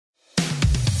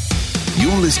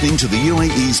You're listening to the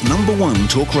UAE's #1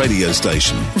 talk radio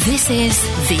station. This is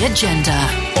The Agenda.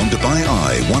 On Dubai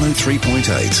Eye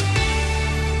 103.8.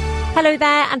 Hello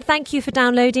there, and thank you for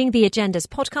downloading The Agenda's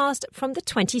podcast from the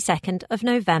 22nd of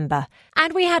November.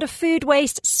 And we had a food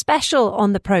waste special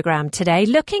on the programme today,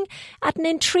 looking at an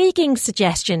intriguing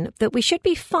suggestion that we should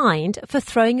be fined for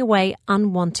throwing away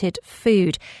unwanted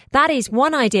food. That is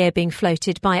one idea being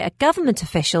floated by a government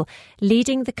official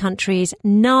leading the country's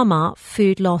NAMA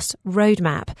food loss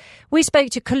roadmap. We spoke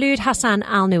to Khulud Hassan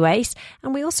Al Nuwais,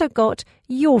 and we also got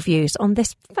your views on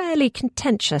this fairly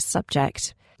contentious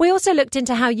subject. We also looked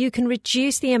into how you can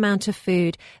reduce the amount of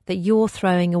food that you're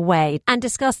throwing away and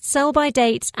discussed sell-by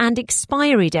dates and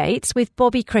expiry dates with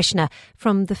Bobby Krishna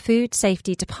from the Food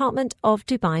Safety Department of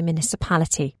Dubai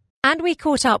Municipality. And we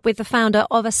caught up with the founder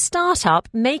of a startup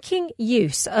making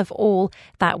use of all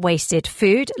that wasted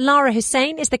food. Lara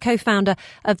Hussein is the co-founder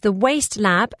of the Waste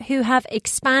Lab, who have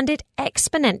expanded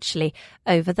exponentially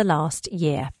over the last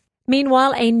year.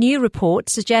 Meanwhile, a new report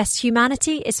suggests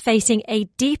humanity is facing a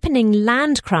deepening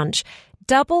land crunch,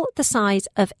 double the size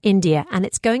of India, and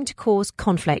it's going to cause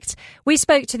conflict. We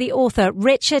spoke to the author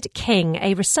Richard King,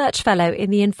 a research fellow in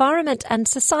the Environment and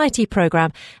Society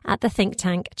programme at the think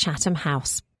tank Chatham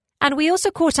House. And we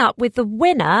also caught up with the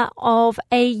winner of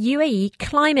a UAE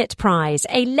Climate Prize,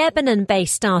 a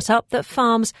Lebanon-based startup that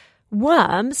farms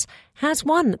worms has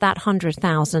won that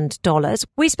 $100,000.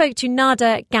 We spoke to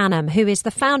Nada Ghanem, who is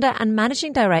the founder and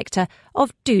managing director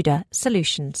of Duda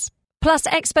Solutions. Plus,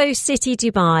 Expo City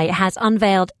Dubai has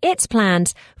unveiled its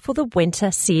plans for the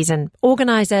winter season.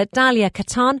 Organiser Dalia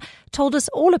Katan told us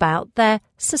all about their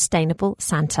Sustainable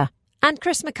Santa. And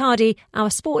Chris McCarty, our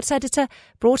sports editor,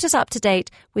 brought us up to date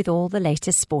with all the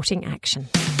latest sporting action.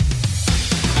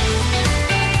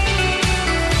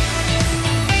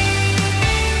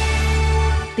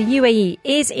 The UAE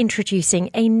is introducing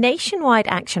a nationwide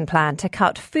action plan to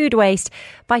cut food waste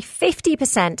by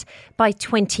 50% by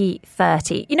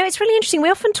 2030. You know, it's really interesting.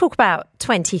 We often talk about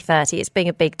 2030 as being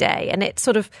a big day, and it's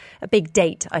sort of a big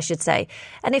date, I should say.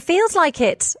 And it feels like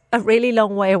it's a really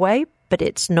long way away, but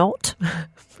it's not.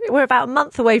 We're about a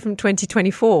month away from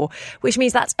 2024, which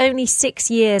means that's only 6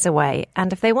 years away.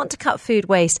 And if they want to cut food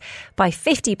waste by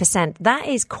 50%, that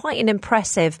is quite an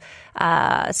impressive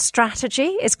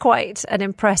strategy. It's quite an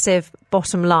impressive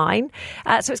bottom line.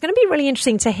 So it's going to be really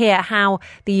interesting to hear how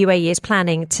the UAE is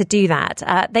planning to do that.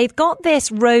 They've got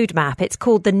this roadmap. It's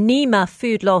called the NEMA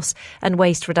Food Loss and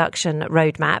Waste Reduction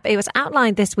Roadmap. It was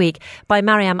outlined this week by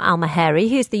Mariam Al-Maheri,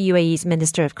 who's the UAE's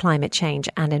Minister of Climate Change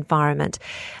and Environment.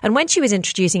 And when she was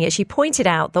introducing it, she pointed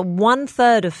out that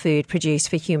 1/3 of food produced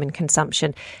for human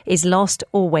consumption is lost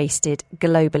or wasted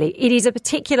globally. It is a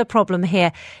particular problem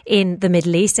here in the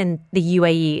Middle East, in the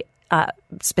UAE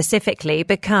specifically,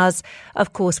 because,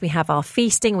 of course, we have our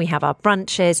feasting, we have our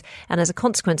brunches, and as a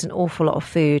consequence, an awful lot of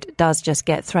food does just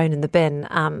get thrown in the bin.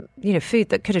 Food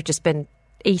that could have just been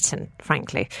eaten,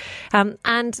 frankly.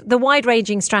 And the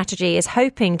wide-ranging strategy is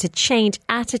hoping to change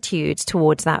attitudes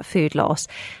towards that food loss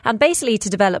and basically to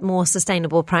develop more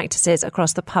sustainable practices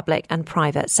across the public and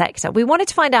private sector. We wanted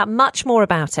to find out much more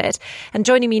about it, and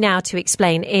joining me now to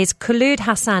explain is Khulud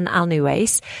Hassan Al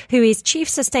Nuwais, who is Chief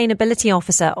Sustainability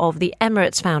Officer of the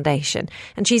Emirates Foundation,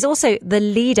 and she's also the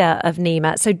leader of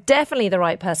NEMA, so definitely the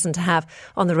right person to have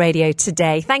on the radio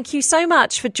today. Thank you so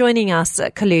much for joining us,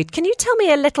 Khulud. Can you tell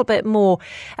me a little bit more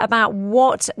about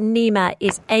what NEMA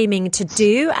is aiming to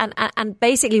do and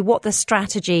basically what the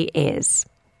strategy is?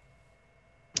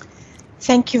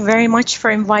 Thank you very much for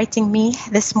inviting me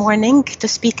this morning to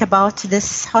speak about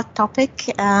this hot topic.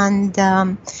 And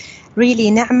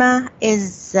really, NEMA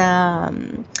is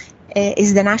the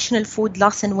National Food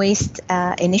Loss and Waste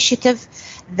Initiative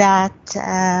that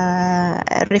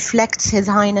reflects His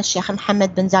Highness Sheikh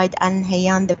Mohammed bin Zayed Al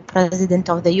Nahyan, the President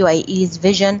of the UAE's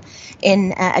vision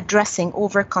in addressing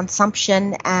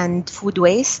overconsumption and food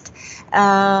waste.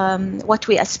 What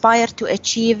we aspire to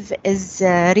achieve is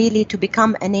really to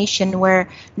become a nation where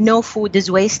no food is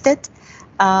wasted.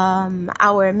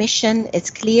 Our mission is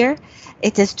clear.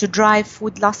 It is to drive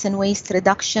food loss and waste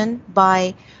reduction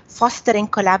by fostering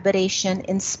collaboration,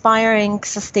 inspiring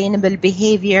sustainable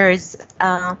behaviors,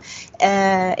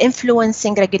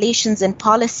 influencing regulations and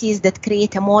policies that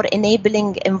create a more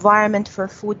enabling environment for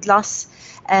food loss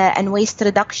and waste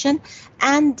reduction,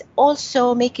 and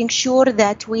also making sure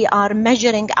that we are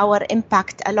measuring our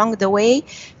impact along the way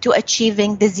to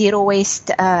achieving the zero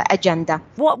waste agenda.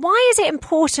 Why is it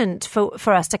important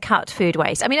for us to cut food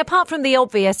waste? I mean, apart from the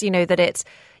obvious, that it's,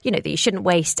 that you shouldn't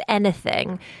waste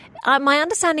anything. My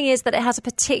understanding is that it has a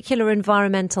particular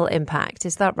environmental impact.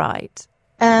 Is that right?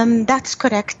 That's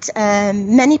correct.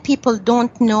 Many people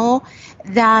don't know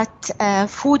that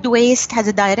food waste has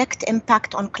a direct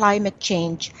impact on climate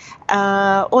change.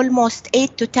 Almost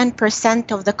 8 to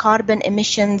 10% of the carbon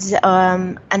emissions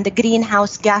and the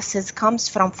greenhouse gases comes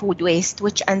from food waste,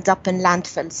 which ends up in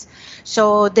landfills.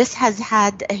 So this has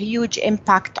had a huge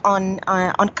impact on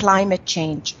climate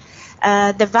change.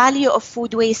 The value of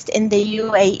food waste in the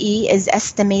UAE is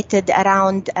estimated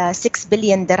around 6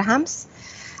 billion dirhams.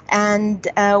 And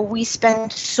we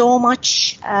spend so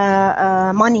much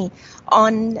money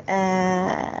on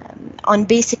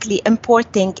basically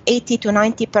importing 80 to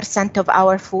 90% of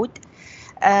our food.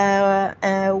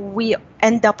 We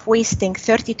end up wasting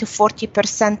 30 to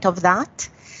 40% of that.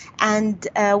 And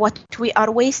what we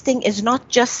are wasting is not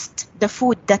just the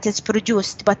food that is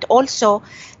produced, but also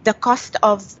the cost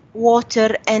of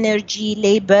water, energy,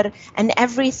 labor, and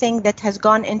everything that has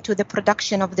gone into the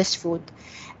production of this food.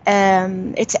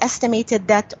 It's estimated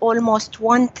that almost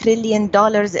 $1 trillion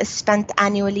is spent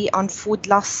annually on food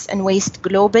loss and waste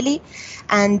globally.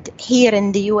 And here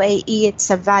in the UAE, it's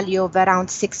a value of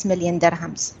around 6 million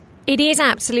dirhams. It is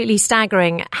absolutely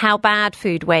staggering how bad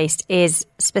food waste is,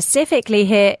 specifically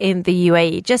here in the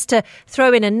UAE. Just to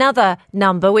throw in another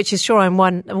number, which is sure I'm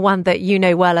one that you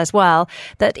know well as well,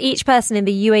 that each person in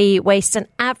the UAE wastes an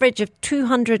average of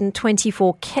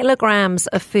 224 kilograms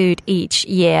of food each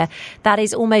year. That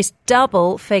is almost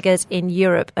double figures in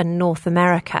Europe and North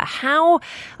America. How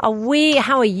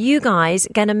are you guys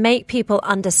going to make people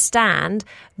understand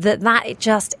that it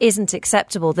just isn't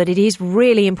acceptable, that it is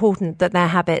really important that their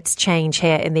habits change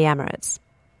here in the Emirates?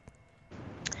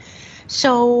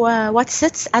 So what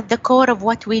sits at the core of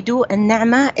what we do in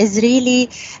Naama is really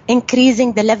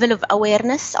increasing the level of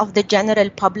awareness of the general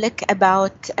public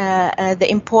about the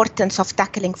importance of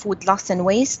tackling food loss and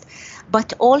waste,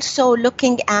 but also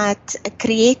looking at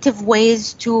creative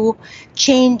ways to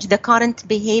change the current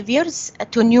behaviors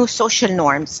to new social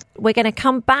norms. We're going to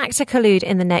come back to Khulud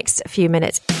in the next few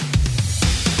minutes.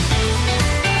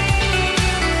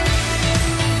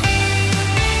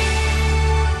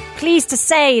 Pleased to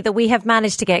say that we have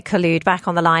managed to get Khulud back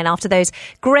on the line after those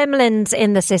gremlins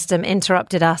in the system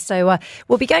interrupted us. So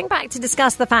we'll be going back to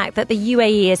discuss the fact that the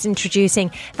UAE is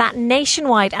introducing that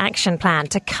nationwide action plan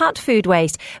to cut food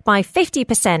waste by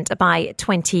 50% by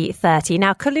 2030.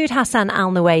 Now, Khulud Hassan Al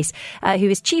Nuwais, who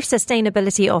is Chief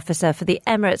Sustainability Officer for the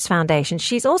Emirates Foundation,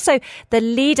 she's also the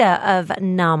leader of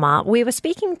Naama. We were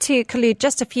speaking to Khulud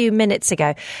just a few minutes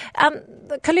ago.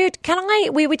 Khulud,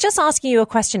 we were just asking you a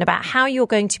question about how you're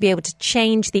going to be able to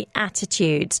change the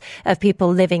attitudes of people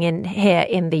living here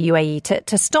in the UAE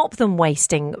to stop them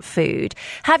wasting food.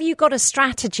 Have you got a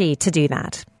strategy to do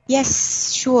that?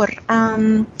 Yes, sure.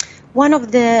 One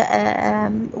of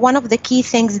the key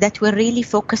things that we're really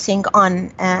focusing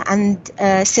on and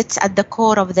sits at the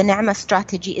core of the Naama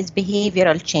strategy is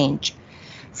behavioral change.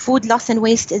 Food loss and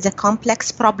waste is a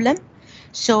complex problem.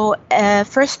 So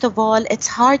first of all, it's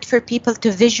hard for people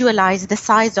to visualize the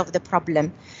size of the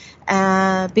problem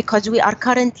because we are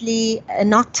currently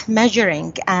not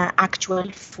measuring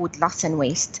actual food loss and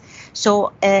waste.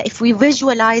 So if we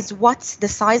visualize what the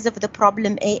size of the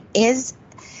problem is,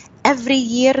 every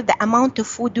year the amount of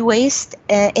food waste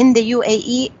in the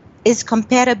UAE is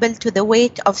comparable to the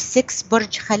weight of 6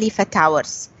 Burj Khalifa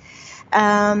towers.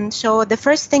 So the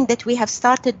first thing that we have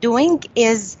started doing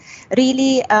is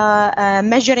really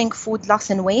measuring food loss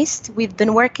and waste. We've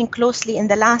been working closely in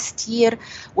the last year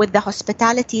with the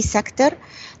hospitality sector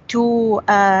to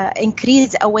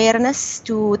increase awareness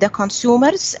to the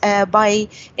consumers by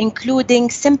including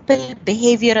simple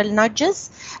behavioral nudges.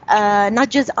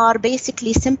 Nudges are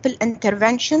basically simple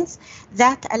interventions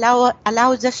that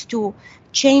allows us to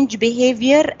change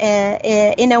behavior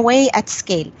in a way at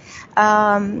scale.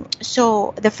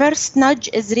 So the first nudge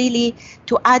is really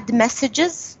to add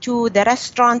messages to the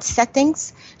restaurant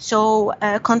settings so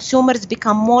consumers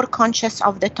become more conscious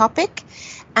of the topic.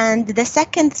 And the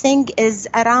second thing is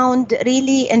around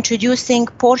really introducing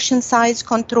portion size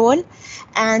control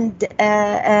and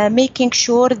making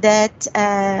sure that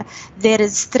there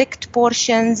is strict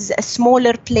portions,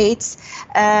 smaller plates.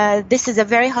 This is a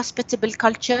very hospitable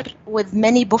culture with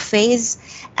many buffets,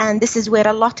 and this is where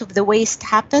a lot of the waste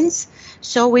happens.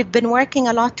 So we've been working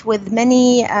a lot with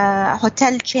many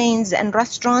hotel chains and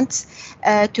restaurants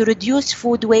to reduce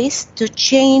food waste, to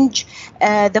change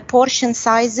the portion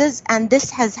sizes, and this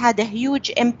has had a huge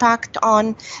impact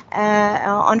on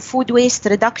food waste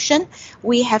reduction.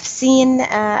 We have seen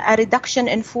a reduction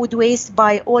in food waste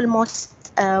by almost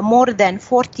more than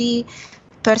 40%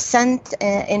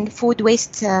 in food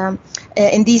waste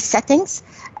in these settings.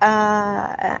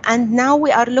 And now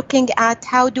we are looking at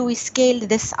how do we scale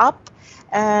this up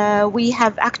We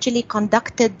have actually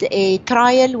conducted a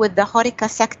trial with the HoReCa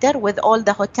sector, with all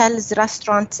the hotels,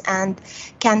 restaurants, and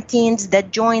canteens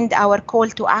that joined our call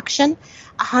to action.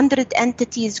 100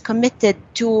 entities committed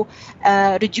to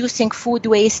reducing food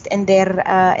waste in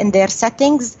their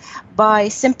settings by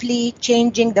simply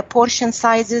changing the portion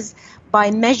sizes,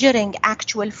 by measuring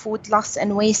actual food loss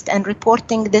and waste and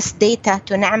reporting this data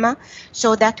to NAMA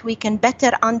so that we can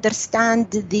better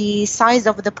understand the size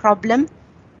of the problem.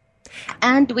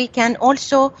 And we can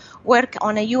also work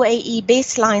on a UAE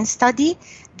baseline study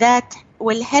that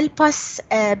will help us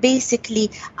basically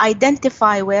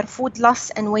identify where food loss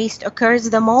and waste occurs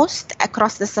the most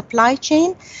across the supply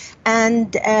chain,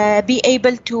 and be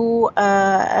able to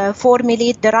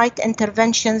formulate the right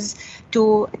interventions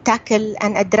to tackle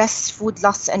and address food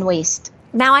loss and waste.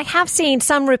 Now, I have seen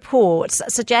some reports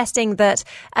suggesting that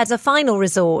as a final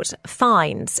resort,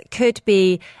 fines could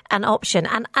be an option.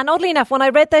 And oddly enough, when I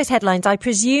read those headlines, I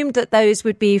presumed that those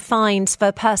would be fines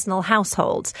for personal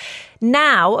households.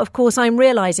 Now, of course, I'm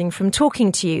realising from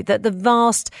talking to you that the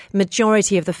vast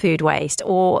majority of the food waste,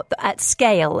 or at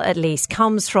scale at least,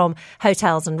 comes from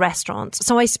hotels and restaurants.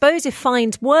 So I suppose if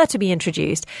fines were to be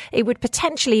introduced, it would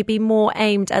potentially be more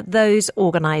aimed at those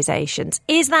organisations.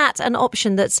 Is that an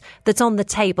option that's on the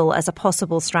table as a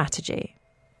possible strategy?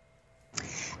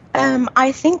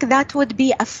 I think that would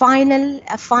be a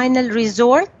final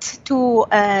resort to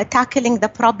tackling the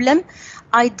problem.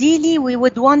 Ideally, we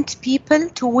would want people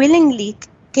to willingly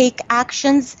take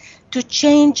actions to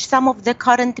change some of the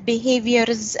current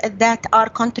behaviors that are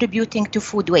contributing to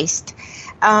food waste.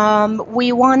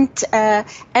 We want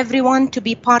everyone to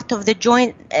be part of the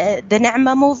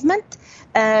NAMA movement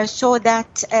so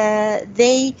that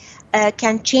they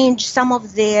can change some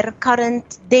of their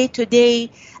current day-to-day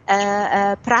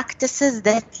practices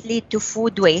that lead to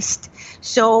food waste.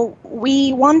 So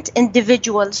we want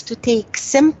individuals to take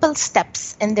simple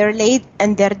steps in their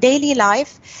daily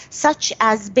life, such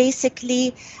as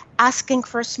basically asking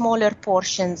for smaller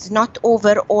portions, not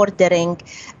over-ordering,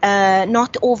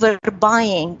 not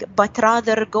over-buying, but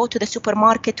rather go to the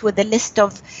supermarket with a list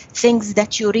of things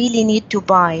that you really need to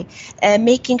buy,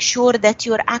 making sure that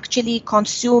you're actually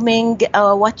consuming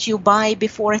what you buy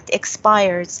before it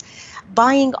expires,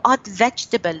 buying odd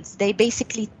vegetables. They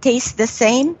basically taste the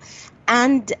same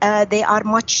and they are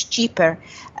much cheaper.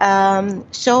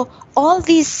 So all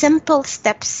these simple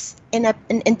steps in an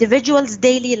individual's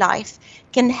daily life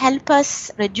can help us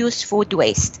reduce food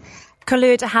waste.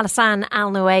 Khulud Hassan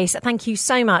Al Nuwais, thank you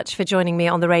so much for joining me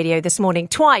on the radio this morning.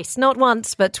 Twice, not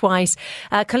once, but twice.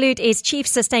 Khulud is Chief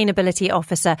Sustainability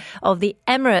Officer of the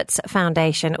Emirates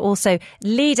Foundation, also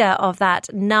leader of that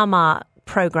NAMA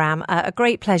programme. A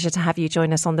great pleasure to have you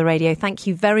join us on the radio. Thank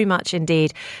you very much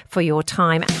indeed for your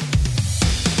time.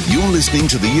 You're listening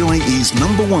to the UAE's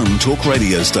 #1 talk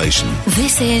radio station.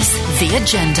 This is The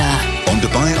Agenda On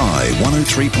Dubai Eye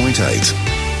 103.8.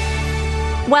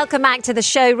 Welcome back to the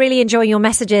show. Really enjoying your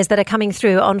messages that are coming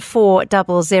through on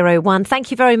 4001.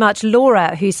 Thank you very much,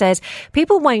 Laura, who says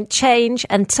people won't change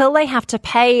until they have to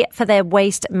pay for their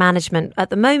waste management. At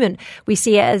the moment, we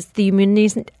see it as the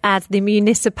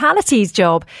municipality's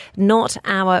job, not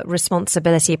our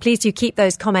responsibility. Please do keep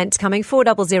those comments coming,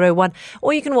 4001,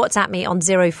 or you can WhatsApp me on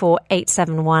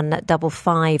 04871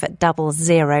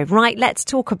 5500. Right, let's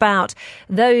talk about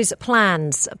those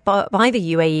plans by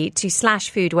the UAE to slash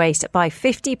food waste by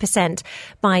 50%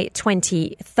 by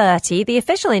 2030. The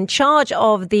official in charge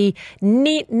of the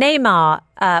NAMA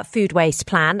food waste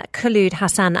plan, Khulud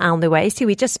Hassan Al Nuwais, who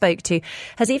we just spoke to,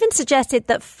 has even suggested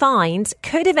that fines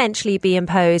could eventually be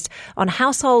imposed on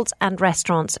households and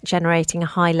restaurants generating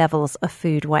high levels of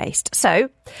food waste. So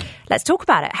let's talk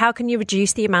about it. How can you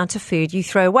reduce the amount of food you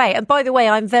throw away? And by the way,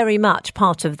 I'm very much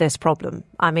part of this problem.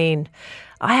 I mean,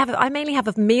 I mainly have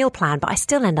a meal plan, but I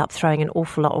still end up throwing an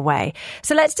awful lot away.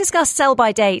 So let's discuss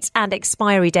sell-by dates and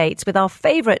expiry dates with our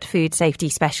favourite food safety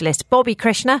specialist, Bobby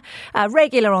Krishna,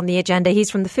 regular on the agenda. He's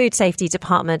from the Food Safety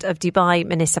Department of Dubai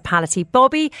Municipality.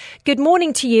 Bobby, good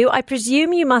morning to you. I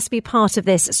presume you must be part of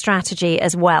this strategy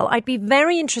as well. I'd be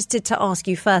very interested to ask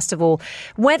you, first of all,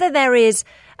 whether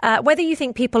you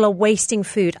think people are wasting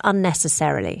food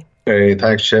unnecessarily. Hey,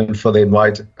 thanks, Jen, for the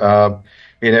invite.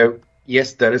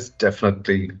 Yes, there is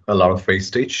definitely a lot of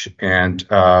wastage, and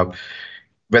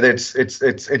whether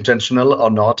it's intentional or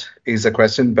not is a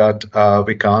question. But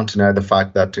we can't deny the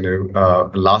fact that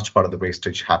a large part of the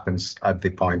wastage happens at the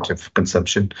point of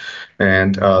consumption,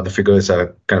 and the figures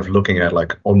are kind of looking at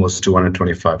like almost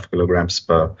 225 kilograms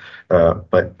per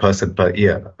person per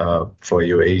year for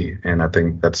UAE, and I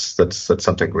think that's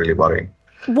something really worrying.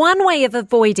 One way of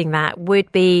avoiding that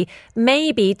would be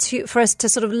maybe for us to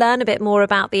sort of learn a bit more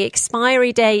about the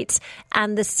expiry dates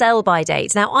and the sell-by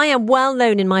dates. Now, I am well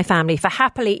known in my family for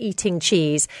happily eating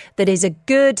cheese that is a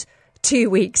good 2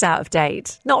 weeks out of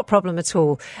date. Not a problem at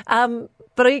all.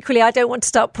 But equally, I don't want to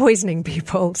start poisoning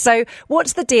people. So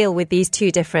what's the deal with these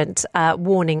two different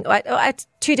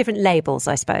two different labels,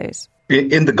 I suppose?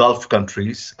 In the Gulf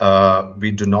countries,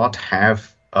 we do not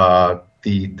have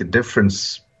the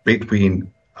difference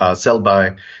between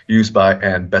sell-by, use-by,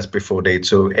 and best before date.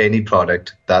 So any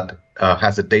product that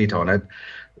has a date on it,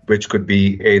 which could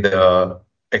be either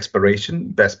expiration,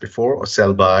 best before, or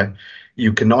sell-by,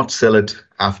 you cannot sell it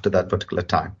after that particular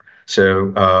time.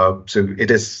 So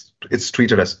it's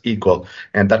treated as equal,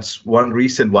 and that's one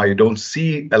reason why you don't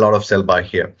see a lot of sell-by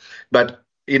here. But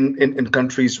in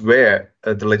countries where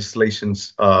the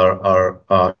legislations are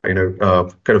kind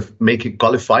of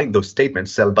qualifying those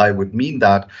statements, sell-by would mean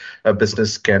that a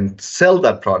business can sell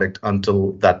that product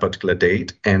until that particular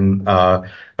date, and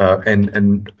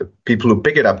people who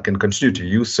pick it up can continue to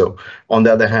use so. On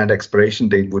the other hand, expiration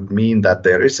date would mean that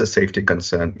there is a safety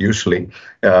concern, usually,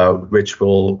 which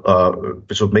will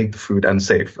make the food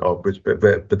unsafe, or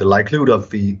but the likelihood of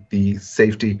the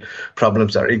safety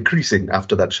problems are increasing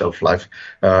after that shelf life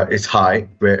is high,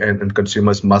 and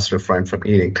consumers must refrain from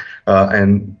eating,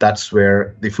 and that's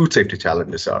where the food safety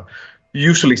challenges are.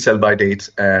 Usually, sell-by dates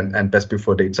and best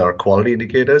before dates are quality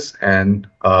indicators, and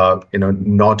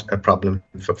not a problem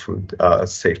for food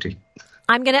safety.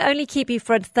 I'm going to only keep you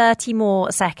for 30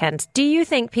 more seconds. Do you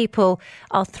think people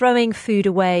are throwing food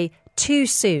away too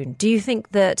soon? Do you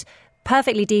think that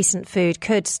perfectly decent food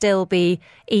could still be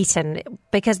eaten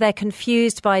because they're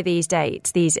confused by these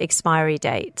dates, these expiry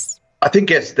dates? I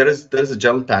think, yes, there is a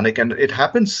general panic, and it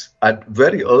happens at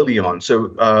very early on.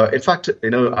 So, in fact,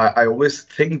 I always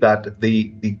think that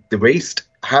the waste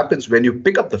happens when you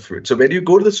pick up the fruit. So when you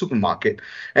go to the supermarket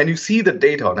and you see the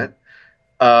date on it,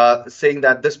 saying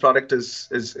that this product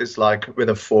is like with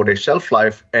a 4-day shelf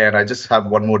life, and I just have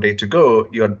one more day to go,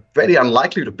 you're very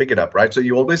unlikely to pick it up, right? So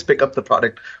you always pick up the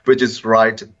product which is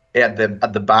right at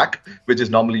the back, which is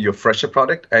normally your fresher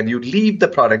product, and you leave the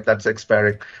product that's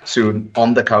expiring soon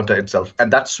on the counter itself. And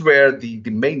that's where the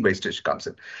main wastage comes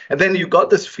in. And then you got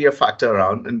this fear factor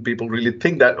around, and people really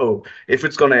think that, oh, if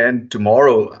it's going to end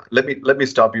tomorrow, let me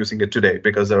stop using it today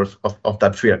because of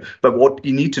that fear. But what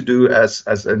you need to do as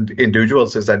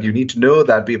individuals is that you need to know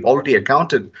that we've already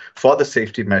accounted for the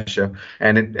safety measure,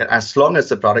 and as long as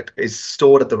the product is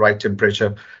stored at the right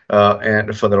temperature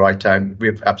and for the right time, we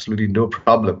have absolutely no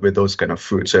problem with those kind of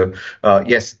food. So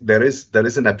yes, there is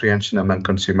an apprehension among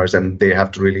consumers, and they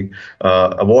have to really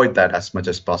avoid that as much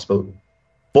as possible,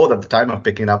 both at the time of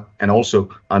picking up and also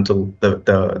until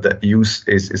the use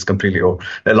is completely over.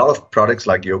 A lot of products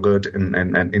like yogurt and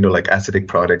like acidic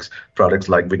products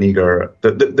like vinegar,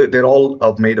 they're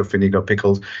all made of vinegar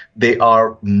pickles. They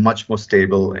are much more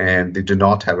stable, and they do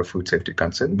not have a food safety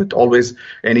concern. But always,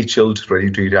 any chilled,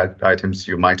 ready-to-eat items,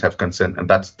 you might have concern, and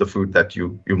that's the food that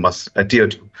you must adhere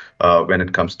to when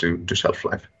it comes to shelf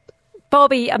life.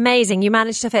 Bobby, amazing. You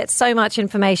managed to fit so much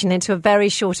information into a very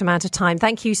short amount of time.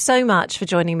 Thank you so much for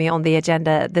joining me on The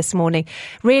Agenda this morning.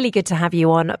 Really good to have you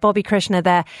on. Bobby Krishna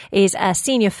there is a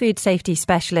senior food safety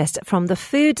specialist from the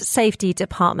Food Safety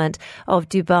Department of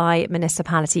Dubai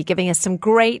Municipality, giving us some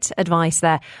great advice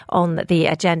there on The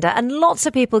Agenda. And lots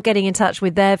of people getting in touch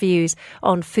with their views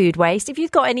on food waste. If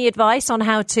you've got any advice on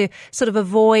how to sort of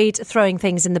avoid throwing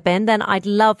things in the bin, then I'd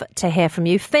love to hear from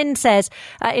you. Finn says,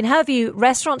 in her view,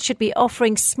 restaurants should be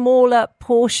offering smaller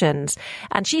portions.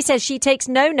 And she says she takes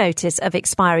no notice of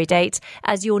expiry dates,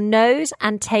 as your nose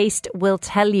and taste will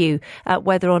tell you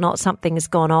whether or not something has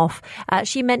gone off.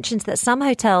 She mentions that some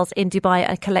hotels in Dubai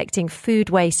are collecting food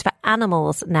waste for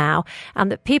animals now,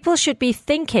 and that people should be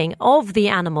thinking of the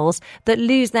animals that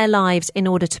lose their lives in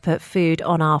order to put food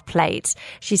on our plates.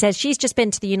 She says she's just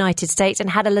been to the United States and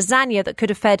had a lasagna that could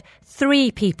have fed 3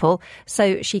 people,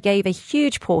 so she gave a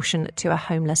huge portion to a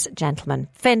homeless gentleman.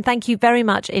 Finn, thank you very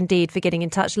much indeed for getting in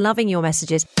touch. Loving your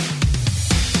messages.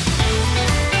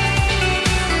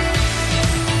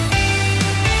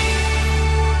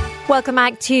 Welcome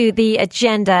back to The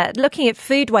Agenda. Looking at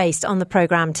food waste on the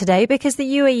programme today because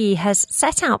the UAE has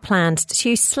set out plans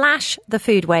to slash the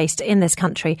food waste in this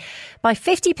country by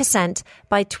 50%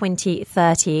 by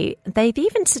 2030. They've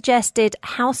even suggested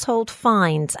household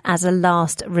fines as a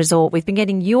last resort. We've been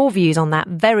getting your views on that.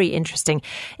 Very interesting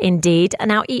indeed. And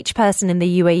now each person in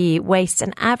the UAE wastes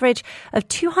an average of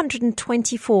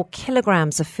 224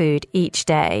 kilograms of food each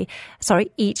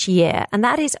year. And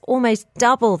that is almost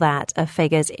double that of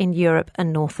figures in Europe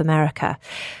and North America.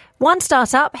 One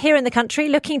startup here in the country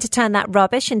looking to turn that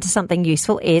rubbish into something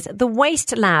useful is the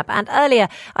Waste Lab. And earlier,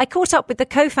 I caught up with the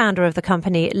co-founder of the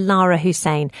company, Lara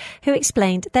Hussein, who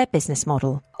explained their business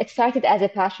model. It started as a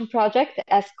passion project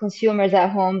as consumers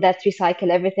at home that recycle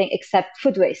everything except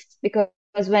food waste. Because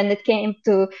when it came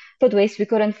to food waste, we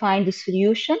couldn't find a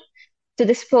solution to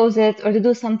dispose it or to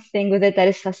do something with it that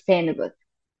is sustainable.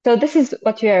 So this is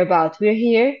what we are about. We're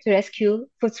here to rescue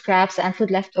food scraps and food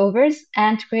leftovers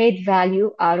and create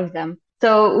value out of them.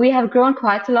 So we have grown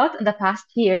quite a lot in the past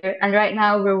year. And right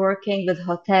now we're working with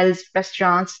hotels,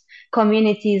 restaurants,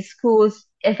 communities, schools,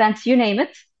 events, you name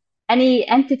it. Any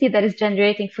entity that is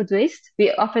generating food waste,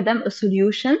 we offer them a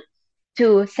solution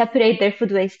to separate their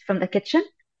food waste from the kitchen.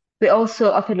 We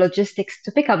also offer logistics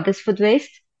to pick up this food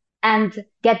waste and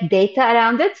get data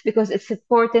around it, because it's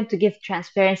important to give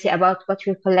transparency about what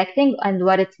you're collecting and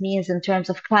what it means in terms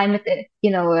of climate,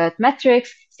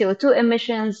 metrics, CO2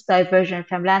 emissions, diversion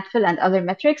from landfill and other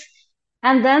metrics.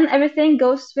 And then everything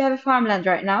goes, we have a farmland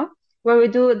right now where we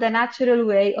do the natural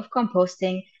way of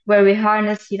composting, where we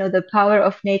harness, the power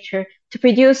of nature to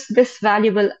produce this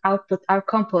valuable output, our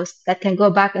compost, that can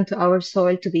go back into our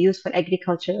soil to be used for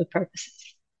agricultural purposes.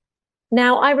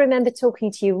 Now, I remember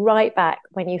talking to you right back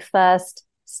when you first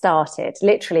started,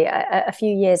 literally a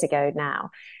few years ago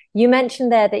now. You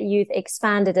mentioned there that you've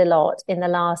expanded a lot in the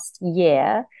last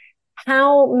year.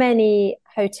 How many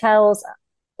hotels,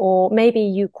 or maybe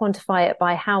you quantify it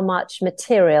by how much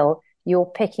material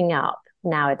you're picking up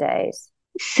nowadays?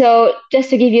 So just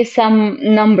to give you some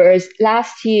numbers,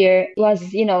 last year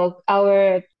was,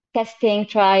 our testing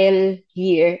trial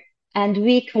year. And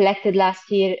we collected last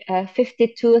year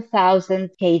 52,000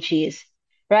 kgs.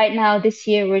 Right now, this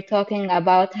year, we're talking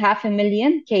about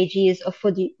 500,000 kgs of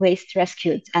food waste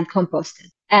rescued and composted.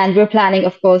 And we're planning,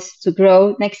 of course, to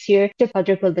grow next year to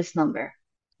quadruple this number.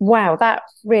 Wow, that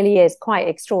really is quite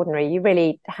extraordinary. You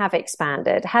really have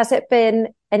expanded. Has it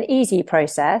been an easy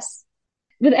process?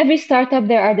 With every startup,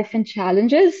 there are different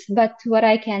challenges. But what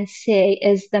I can say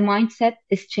is the mindset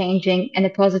is changing in a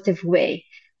positive way.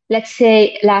 Let's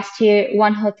say last year,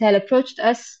 one hotel approached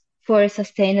us for a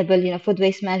sustainable, food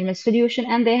waste management solution,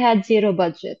 and they had zero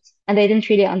budget, and they didn't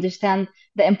really understand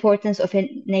the importance of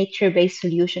a nature-based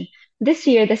solution. This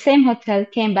year, the same hotel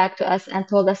came back to us and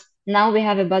told us, now we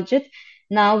have a budget,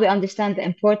 now we understand the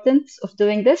importance of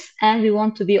doing this, and we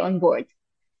want to be on board.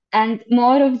 And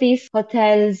more of these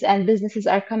hotels and businesses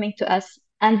are coming to us.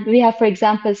 And we have, for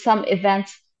example, some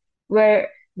events where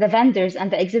the vendors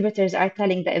and the exhibitors are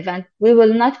telling the event, we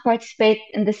will not participate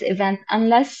in this event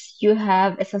unless you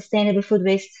have a sustainable food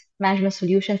waste management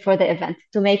solution for the event,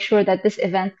 to make sure that this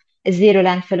event is zero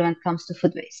landfill when it comes to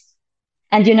food waste.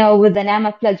 And, with the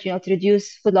NAMA pledge, to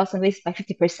reduce food loss and waste by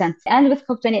 50%. And with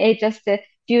COP28, just a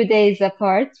few days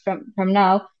apart from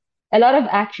now, a lot of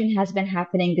action has been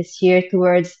happening this year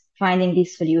towards finding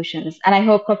these solutions. And I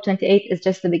hope COP28 is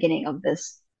just the beginning of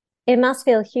this. It must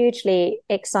feel hugely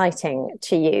exciting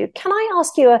to you. Can I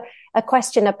ask you a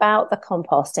question about the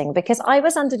composting? Because I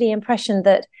was under the impression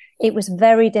that it was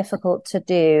very difficult to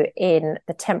do in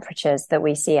the temperatures that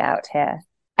we see out here.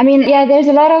 I mean, yeah, there's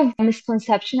a lot of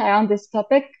misconception around this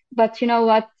topic. But you know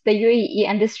what? The UAE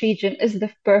and this region is the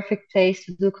perfect place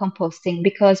to do composting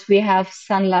because we have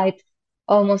sunlight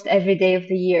almost every day of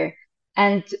the year.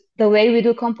 And the way we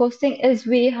do composting is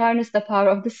we harness the power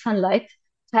of the sunlight,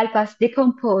 help us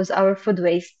decompose our food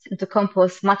waste into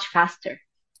compost much faster.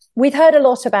 We've heard a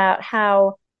lot about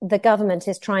how the government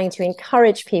is trying to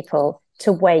encourage people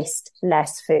to waste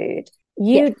less food.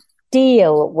 You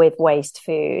deal with waste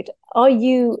food. Are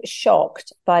you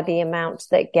shocked by the amount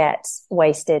that gets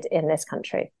wasted in this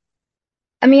country?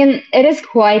 I mean, it is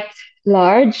quite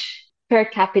large. Per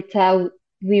capita,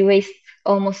 we waste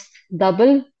almost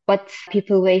double what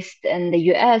people waste in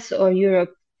the US or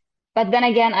Europe. But then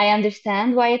again, I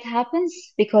understand why it happens,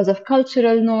 because of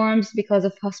cultural norms, because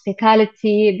of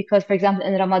hospitality, because, for example,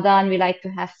 in Ramadan, we like to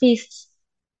have feasts.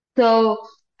 So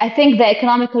I think the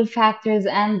economical factors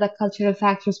and the cultural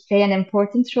factors play an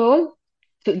important role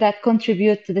that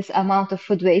contribute to this amount of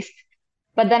food waste.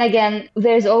 But then again,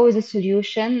 there's always a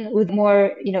solution with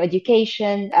more,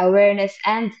 education, awareness,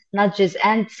 and nudges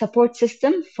and support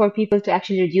system for people to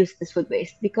actually reduce this food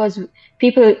waste, because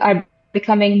people are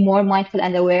becoming more mindful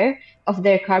and aware of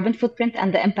their carbon footprint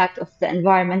and the impact of the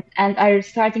environment, and are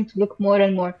starting to look more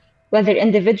and more, whether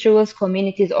individuals,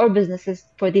 communities, or businesses,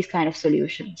 for these kind of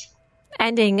solutions.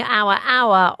 Ending our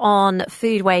hour on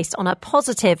food waste on a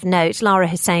positive note, Lara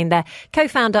Hussein, the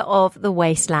co-founder of the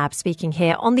Waste Lab, speaking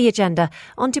here on The Agenda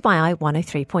on Dubai Eye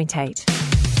 103.8.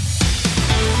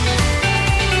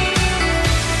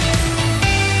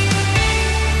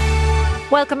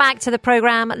 Welcome back to the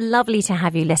programme. Lovely to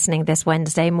have you listening this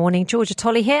Wednesday morning. Georgia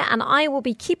Tolley here, and I will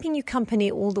be keeping you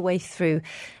company all the way through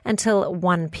until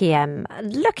 1 p.m.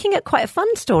 Looking at quite a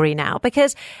fun story now,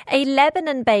 because a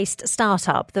Lebanon-based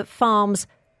startup that farms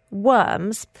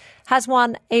worms has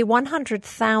won a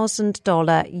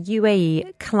 $100,000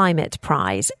 UAE Climate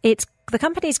Prize. The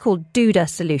company is called Douda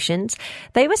Solutions.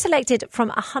 They were selected from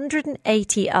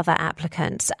 180 other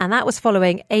applicants, and that was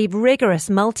following a rigorous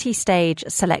multi-stage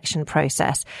selection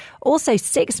process. Also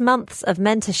 6 months of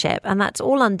mentorship, and that's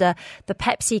all under the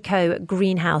PepsiCo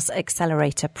Greenhouse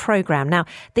Accelerator Programme. Now,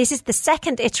 this is the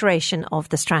second iteration of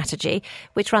the strategy,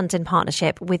 which runs in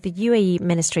partnership with the UAE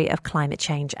Ministry of Climate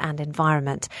Change and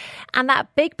Environment. And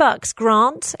that Big Bucks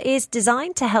grant is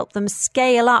designed to help them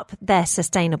scale up their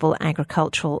sustainable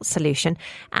agricultural solution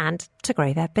and to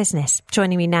grow their business.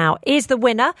 Joining me now is the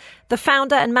winner, the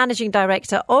founder and managing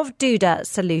director of Douda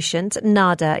Solutions,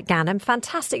 Nada Ghanem.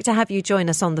 Fantastic to have you join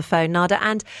us on the phone, Nada.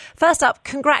 And first up,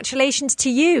 congratulations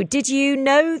to you. Did you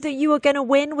know that you were going to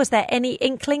win? Was there any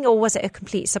inkling, or was it a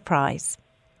complete surprise?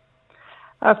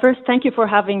 First, thank you for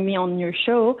having me on your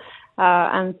show.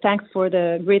 And thanks for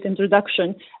the great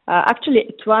introduction. Actually,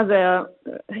 it was a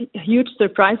huge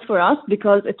surprise for us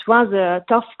because it was a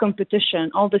tough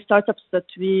competition. All the startups that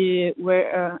we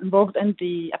were involved in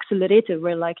the accelerator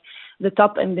were like the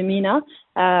top in the MENA.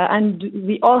 And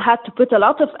we all had to put a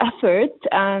lot of effort,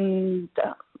 and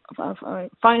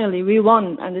finally we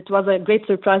won. And it was a great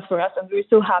surprise for us, and we were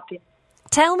so happy.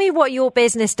 Tell me what your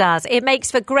business does. It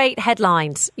makes for great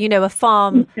headlines, a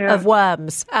farm of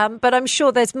worms. But I'm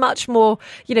sure there's much more,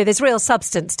 there's real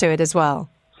substance to it as well.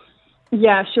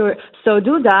 Yeah, sure. So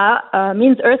Douda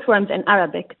means earthworms in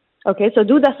Arabic. Okay, so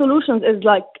Douda Solutions is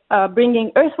like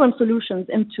bringing earthworm solutions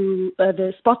into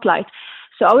the spotlight.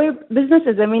 So our business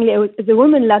is mainly a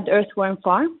women-led earthworm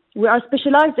farm. We are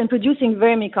specialized in producing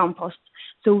vermicompost.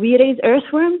 So we raise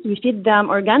earthworms, we feed them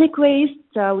organic waste,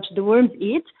 which the worms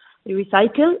eat. We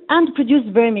recycle and produce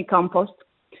vermicompost.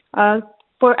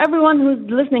 For everyone who's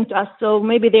listening to us, so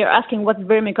maybe they're asking what's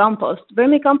vermicompost.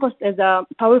 Vermicompost is a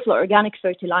powerful organic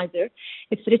fertilizer.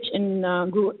 It's rich in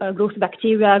growth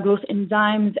bacteria, growth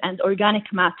enzymes, and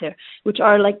organic matter, which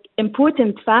are like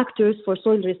important factors for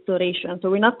soil restoration. So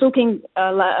we're not talking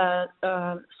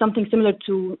something similar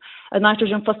to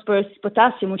nitrogen, phosphorus,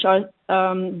 potassium, which are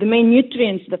the main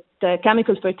nutrients that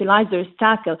chemical fertilizers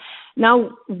tackle. Now,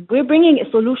 we're bringing a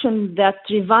solution that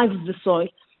revives the soil,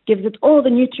 gives it all the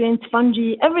nutrients,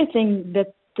 fungi, everything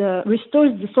that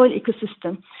restores the soil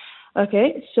ecosystem.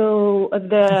 Okay, so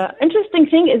the interesting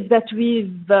thing is that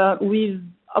we've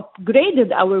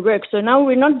upgraded our work. So now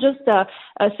we're not just a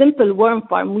simple worm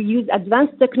farm. We use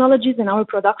advanced technologies in our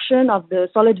production of the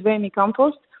solid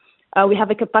vermicompost. We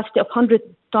have a capacity of 100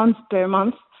 tons per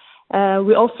month.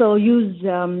 We also use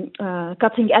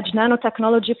cutting-edge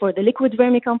nanotechnology for the liquid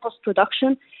vermicompost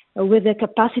production with a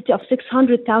capacity of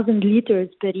 600,000 liters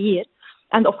per year.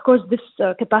 And of course, this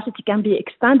capacity can be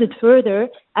expanded further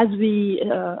as we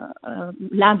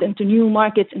land into new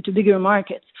markets, into bigger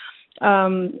markets.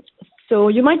 So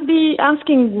you might be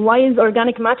asking, why is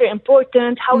organic matter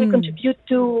important? How we contribute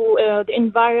to the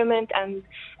environment and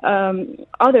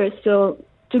others. So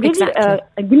to give you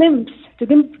a glimpse, to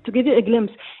give you a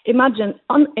glimpse, imagine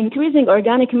increasing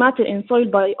organic matter in soil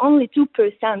by only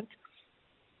 2%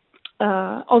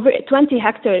 over a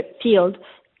 20-hectare field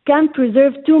can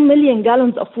preserve 2 million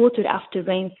gallons of water after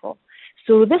rainfall.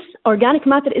 So this organic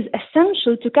matter is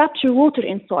essential to capture water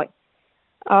in soil.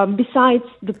 Besides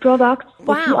the products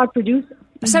that you are producing.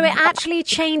 So it actually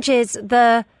changes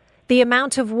the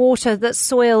amount of water that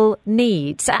soil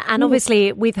needs. And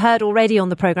obviously, we've heard already on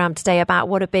the programme today about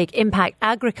what a big impact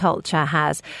agriculture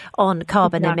has on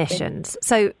carbon emissions.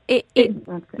 So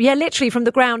literally from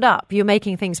the ground up, you're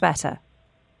making things better.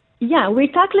 Yeah, we're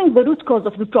tackling the root cause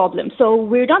of the problem. So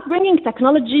we're not bringing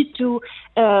technology to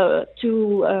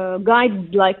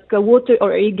guide like water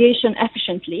or irrigation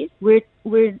efficiently. We're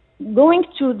going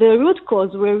to the root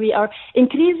cause where we are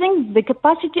increasing the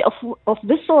capacity of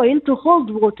the soil to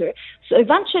hold water. So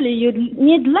eventually you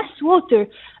need less water.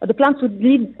 The plants would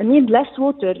need less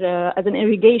water as an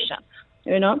irrigation.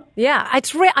 Yeah,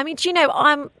 it's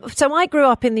so I grew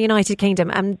up in the United Kingdom,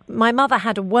 and my mother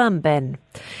had a worm bin,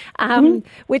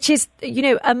 which is,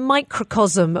 a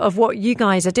microcosm of what you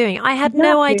guys are doing. I had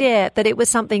no idea that it was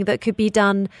something that could be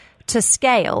done to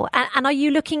scale. And are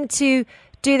you looking to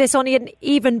do this on an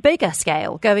even bigger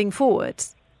scale going forward?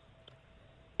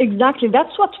 Exactly.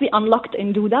 That's what we unlocked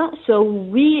in Douda. So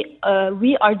we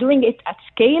are doing it at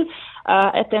scale,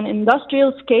 at an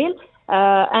industrial scale,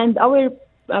 and our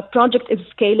project is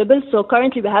scalable. So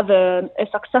currently we have a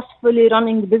successfully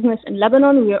running business in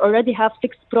Lebanon. We already have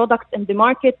 6 products in the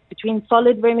market between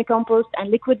solid vermicompost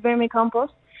and liquid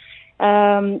vermicompost.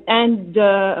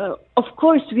 Of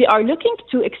course, we are looking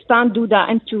to expand Douda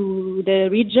into the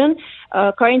region.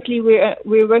 Currently,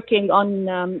 we're working on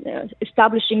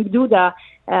establishing Douda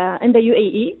in the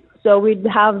UAE. So we'd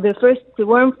have the first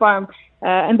worm farm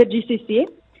in the GCC.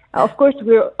 Of course,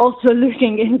 we're also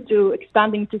looking into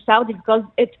expanding to Saudi because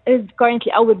it is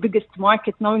currently our biggest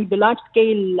market, knowing the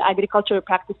large-scale agricultural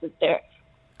practices there.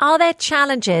 Are there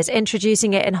challenges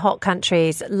introducing it in hot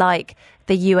countries like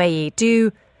the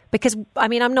UAE? Because, I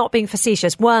mean, I'm not being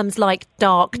facetious. Worms like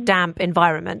dark, damp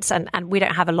environments, and we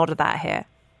don't have a lot of that here.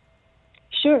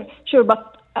 Sure.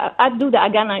 But at Douda,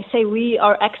 again, I say we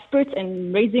are experts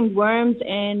in raising worms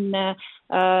and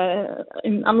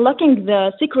in unlocking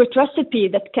the secret recipe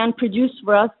that can produce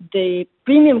for us the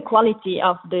premium quality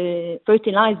of the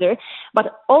fertilizer.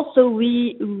 But also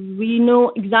we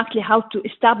know exactly how to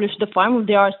establish the farm.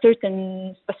 There are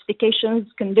certain specifications,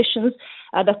 conditions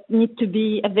that need to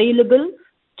be available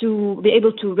to be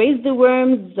able to raise the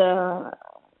worms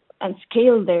and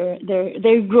scale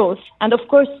their growth. And of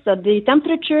course, the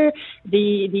temperature,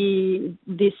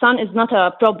 the sun is not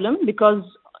a problem because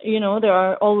there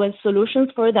are always solutions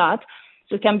for that.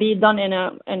 So it can be done in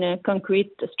a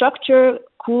concrete structure,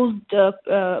 cooled,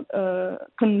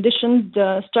 conditioned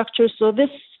structure. So this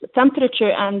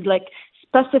temperature and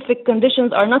specific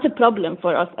conditions are not a problem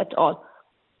for us at all.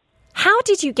 How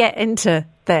did you get into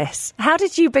this? How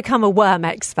did you become a worm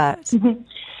expert?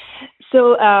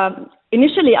 So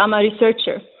initially, I'm a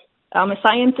researcher. I'm a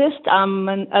scientist. I'm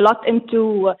a lot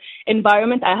into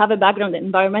environment. I have a background in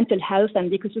environmental health and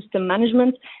ecosystem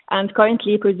management, and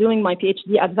currently pursuing my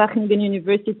PhD at Wageningen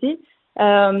University.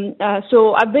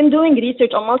 So I've been doing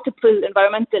research on multiple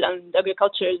environmental and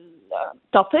agricultural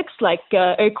topics like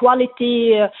air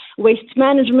quality, waste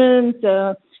management,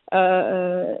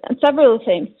 and several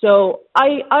things. So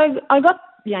I got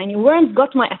worms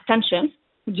got my attention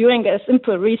during a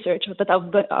simple research that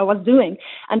I was doing,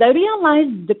 and I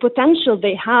realized the potential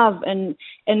they have in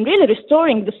really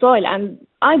restoring the soil. And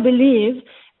I believe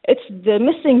it's the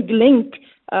missing link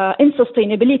in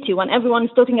sustainability. When everyone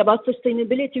is talking about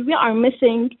sustainability, we are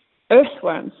missing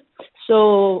earthworms.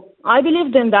 So I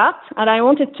believed in that, and I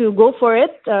wanted to go for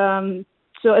it.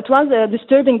 So it was a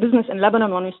disturbing business in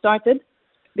Lebanon when we started,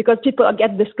 because people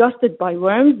get disgusted by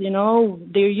worms.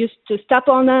 They're used to step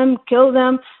on them, kill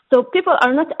them. So people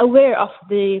are not aware of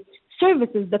the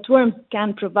services that worms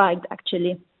can provide,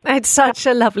 actually. It's such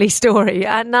a lovely story.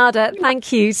 Nada,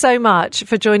 thank you so much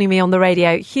for joining me on the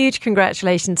radio. Huge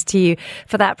congratulations to you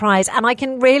for that prize. And I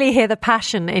can really hear the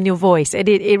passion in your voice.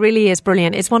 It really is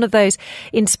brilliant. It's one of those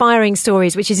inspiring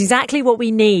stories, which is exactly what we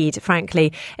need,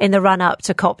 frankly, in the run-up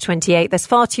to COP28. There's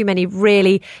far too many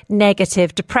really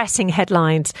negative, depressing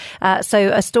headlines.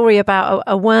 So a story about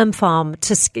a worm farm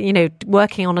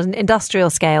working on an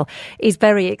industrial scale is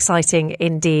very exciting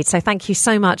indeed. So thank you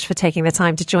so much for taking the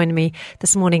time to join me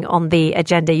this morning on the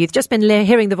agenda. You've just been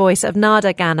hearing the voice of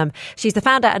Nada Ghanem. She's the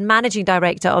founder and managing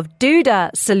director of Douda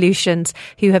Solutions,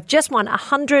 who have just won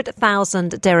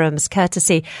 100,000 dirhams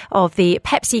courtesy of the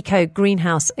PepsiCo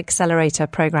Greenhouse Accelerator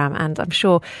program. And I'm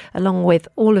sure, along with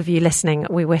all of you listening,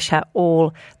 we wish her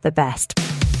all the best.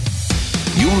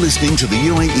 You're listening to the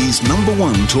UAE's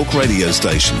 #1 talk radio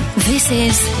station. This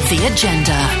is The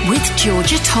Agenda with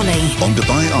Georgia Tolley On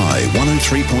Dubai Eye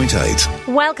 103.8.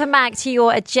 Welcome back to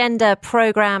your Agenda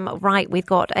programme. Right, we've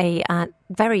got a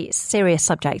very serious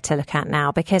subject to look at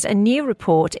now, because a new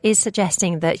report is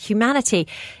suggesting that humanity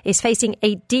is facing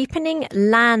a deepening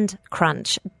land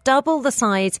crunch, double the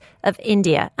size of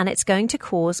India, and it's going to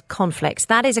cause conflicts.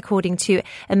 That is according to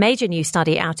a major new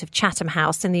study out of Chatham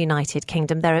House in the United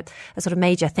Kingdom. They're a sort of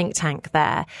major think tank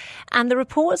there. And the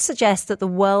report suggests that the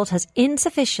world has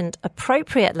insufficient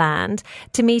appropriate land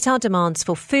to meet our demands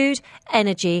for food,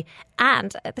 energy,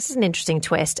 and, this is an interesting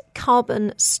twist,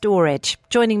 carbon storage.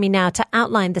 Joining me now to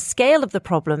outline the scale of the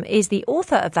problem is the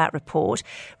author of that report,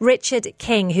 Richard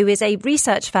King, who is a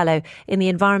research fellow in the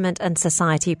Environment and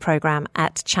Society programme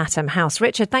at Chatham House.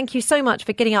 Richard, thank you so much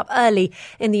for getting up early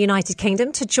in the United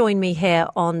Kingdom to join me here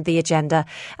on The Agenda.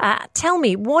 Tell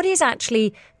me, what is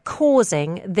actually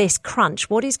causing this crunch?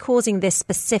 What is causing this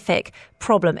specific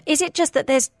problem? Is it just that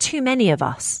there's too many of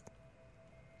us?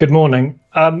 Good morning.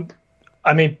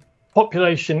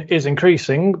 Population is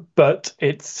increasing, but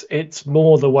it's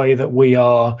more the way that we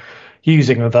are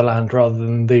using of the land rather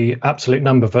than the absolute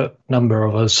number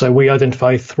of us. So we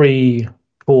identify 3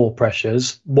 core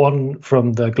pressures. One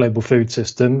from the global food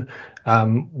system,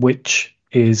 which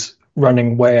is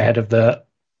running way ahead of the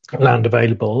land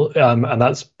available, and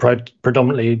that's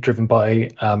predominantly driven by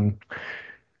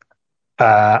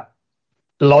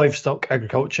livestock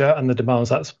agriculture and the demands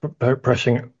that's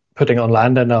putting on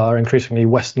land and our increasingly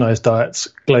westernized diets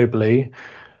globally.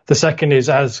 The second is,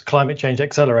 as climate change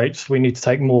accelerates, we need to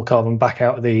take more carbon back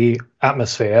out of the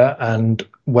atmosphere, and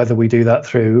whether we do that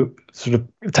through sort of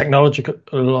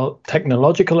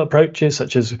technological approaches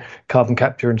such as carbon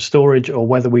capture and storage, or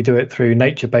whether we do it through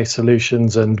nature-based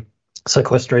solutions and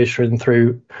sequestration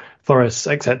through forests,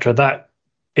 etc., that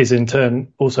is in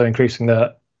turn also increasing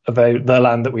the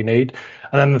land that we need.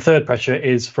 And then the third pressure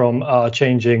is from our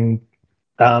changing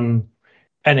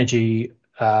energy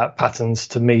patterns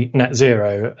to meet net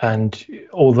zero. And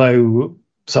although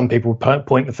some people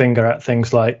point the finger at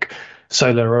things like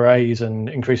solar arrays and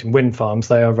increasing wind farms,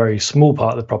 they are a very small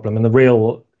part of the problem. And the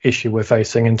real issue we're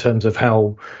facing in terms of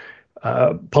how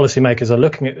policymakers are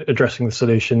looking at addressing the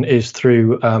solution is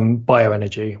through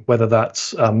bioenergy, whether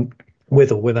that's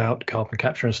with or without carbon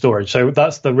capture and storage. So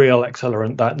that's the real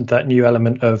accelerant, that new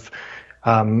element of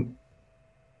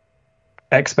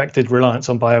expected reliance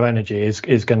on bioenergy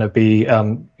is going to be,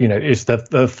 is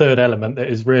the third element that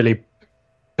is really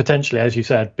potentially, as you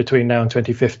said, between now and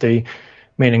 2050,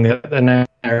 meaning that an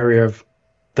area of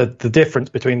the difference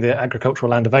between the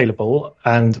agricultural land available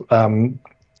and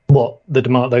what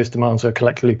those demands are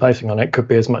collectively placing on it could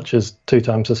be as much as 2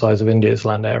 times the size of India's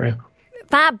land area.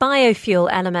 That biofuel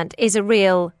element is a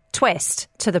real twist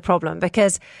to the problem,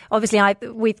 because obviously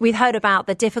we've heard about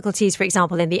the difficulties, for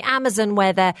example, in the Amazon,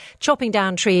 where they're chopping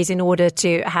down trees in order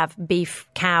to have beef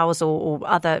cows or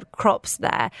other crops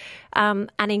there,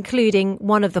 and including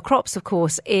one of the crops, of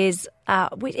course, is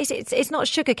it's not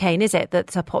sugarcane, is it?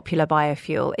 That's a popular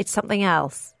biofuel. It's something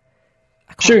else.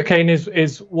 Sugarcane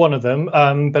is one of them,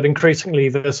 but increasingly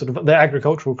the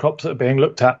agricultural crops that are being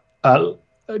looked at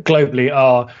globally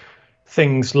are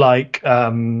things like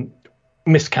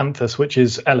miscanthus, which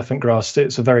is elephant grass.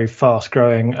 It's a very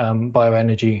fast-growing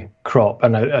bioenergy crop,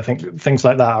 and I think things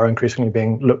like that are increasingly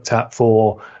being looked at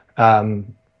for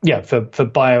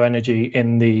bioenergy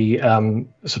in the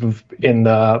in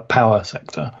the power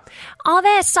sector. Are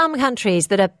there some countries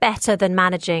that are better than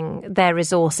managing their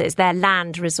resources, their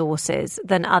land resources,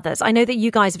 than others? I know that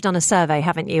you guys have done a survey,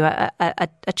 haven't you? A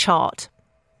chart.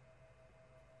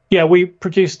 Yeah, we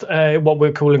produced what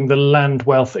we're calling the Land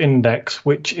Wealth Index,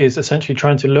 which is essentially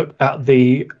trying to look at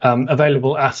the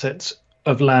available assets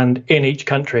of land in each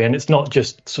country. And it's not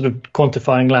just sort of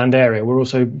quantifying land area. We're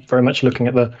also very much looking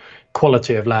at the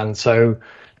quality of land. So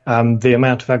the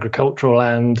amount of agricultural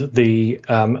land, the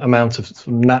amount of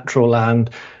natural land,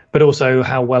 but also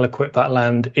how well equipped that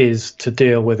land is to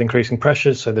deal with increasing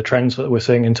pressures. So the trends that we're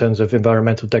seeing in terms of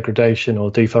environmental degradation or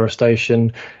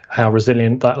deforestation, how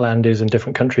resilient that land is in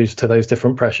different countries to those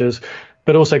different pressures,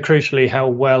 but also crucially how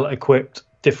well equipped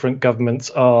different governments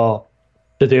are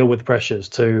to deal with pressures,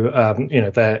 to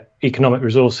their economic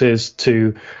resources,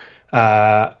 to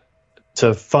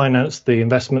finance the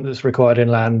investment that's required in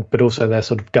land, but also their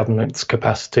sort of governance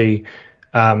capacity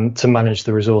to manage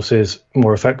the resources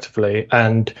more effectively.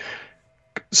 And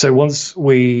so once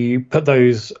we put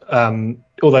those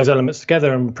all those elements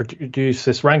together and produce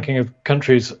this ranking of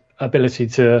countries' ability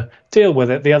to deal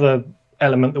with it, the other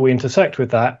element that we intersect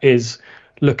with that is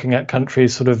looking at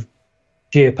countries' sort of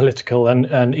geopolitical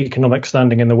and economic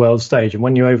standing in the world stage. And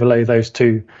when you overlay those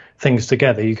two things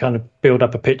together, you kind of build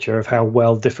up a picture of how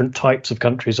well different types of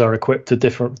countries are equipped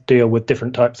to deal with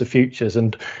different types of futures,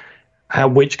 and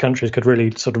which countries could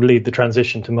really sort of lead the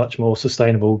transition to much more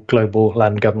sustainable global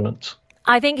land governance.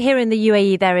 I think here in the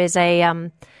UAE there is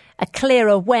a clear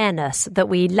awareness that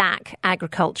we lack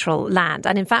agricultural land.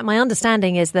 And in fact, my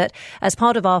understanding is that as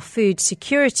part of our food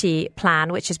security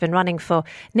plan, which has been running for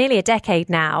nearly a decade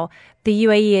now, the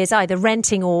UAE is either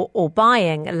renting or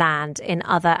buying land in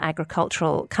other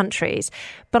agricultural countries.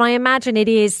 But I imagine it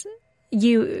is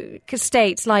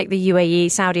states like the UAE,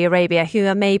 Saudi Arabia, who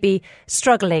are maybe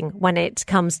struggling when it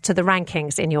comes to the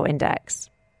rankings in your index.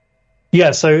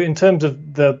 Yeah, so in terms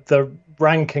of the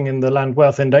ranking in the Land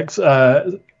Wealth Index,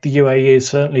 the UAE is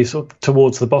certainly sort of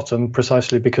towards the bottom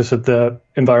precisely because of the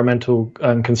environmental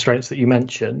constraints that you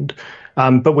mentioned.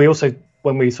 But we also,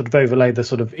 when we sort of overlay the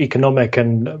sort of economic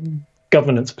and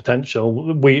governance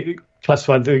potential, we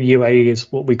classify the UAE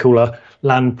as what we call a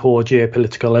land poor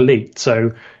geopolitical elite.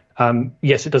 So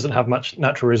yes, it doesn't have much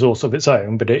natural resource of its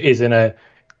own, but it is in a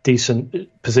decent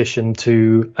position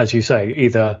to, as you say,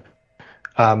 either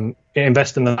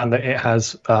invest in the land that it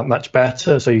has much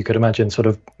better. So you could imagine sort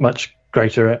of much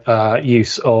greater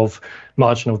use of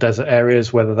marginal desert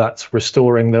areas, whether that's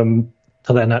restoring them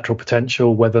to their natural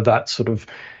potential, whether that's sort of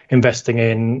investing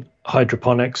in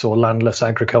hydroponics or landless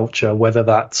agriculture, whether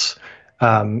that's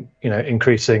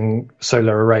increasing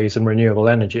solar arrays and renewable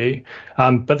energy.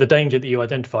 But the danger that you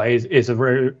identify is a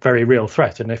very, very real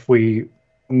threat. And if we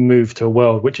move to a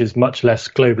world which is much less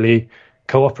globally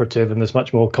cooperative and there's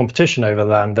much more competition over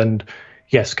land, then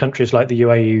yes, countries like the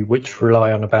UAE, which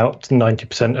rely on about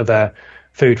 90% of their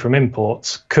food from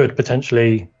imports, could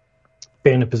potentially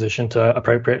be in a position to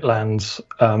appropriate lands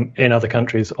in other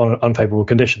countries on unfavourable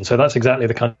conditions. So that's exactly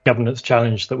the kind of governance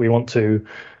challenge that we want to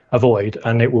avoid,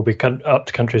 and it will be up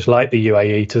to countries like the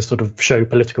UAE to sort of show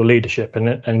political leadership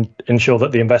and ensure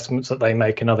that the investments that they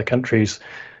make in other countries'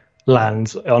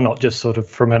 lands are not just sort of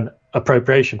from an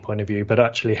appropriation point of view, but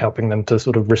actually helping them to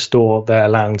sort of restore their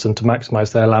lands and to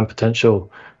maximise their land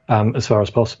potential as far as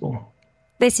possible.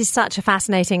 This is such a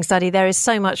fascinating study. There is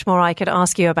so much more I could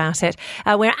ask you about it.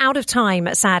 We're out of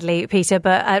time, sadly, Peter,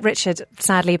 but Richard,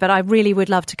 sadly, but I really would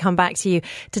love to come back to you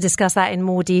to discuss that in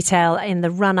more detail in the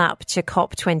run-up to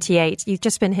COP28. You've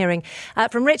just been hearing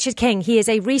from Richard King. He is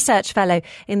a research fellow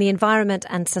in the Environment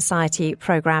and Society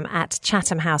programme at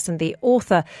Chatham House and the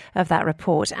author of that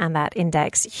report and that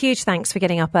index. Huge thanks for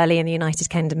getting up early in the United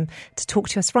Kingdom to talk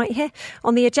to us right here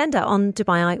on The Agenda on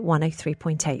Dubai Eye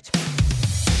 103.8.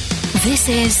 This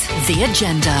is The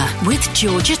Agenda with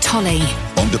Georgia Tolley.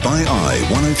 On Dubai Eye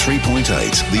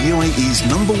 103.8, the UAE's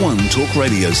 #1 talk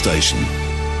radio station.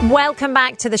 Welcome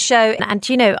back to the show. And,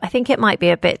 I think it might be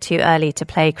a bit too early to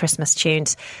play Christmas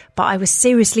tunes, but I was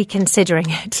seriously considering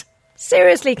it.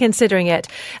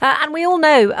 And we all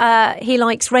know he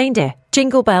likes reindeer,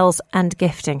 jingle bells and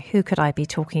gifting. Who could I be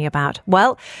talking about?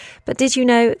 Well, but did you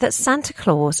know that Santa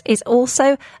Claus is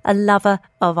also a lover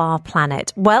of our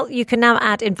planet? Well, you can now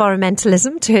add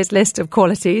environmentalism to his list of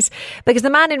qualities because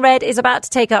the man in red is about to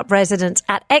take up residence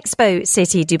at Expo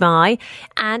City Dubai,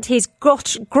 and his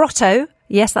grotto,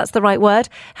 yes, that's the right word,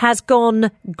 has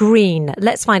gone green.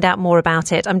 Let's find out more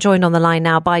about it. I'm joined on the line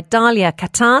now by Dalia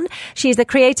Katan. She's the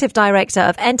Creative Director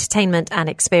of Entertainment and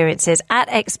Experiences at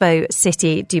Expo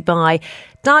City Dubai.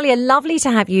 Dalia, lovely to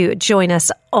have you join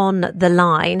us on the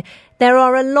line. There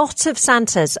are a lot of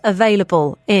Santas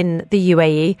available in the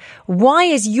UAE. Why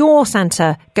is your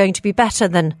Santa going to be better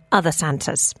than other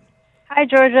Santas? Hi,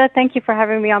 Georgia. Thank you for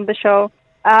having me on the show.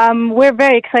 We're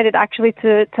very excited actually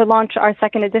to launch our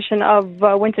second edition of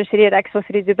Winter City at Expo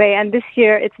City Dubai, and this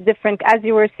year it's different. As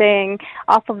you were saying,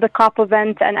 off of the COP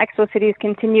event and Expo City's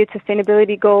continued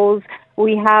sustainability goals,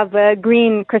 we have a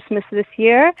green Christmas this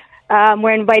year.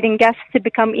 We're inviting guests to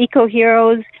become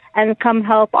eco-heroes and come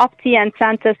help Opti and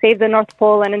Santa save the North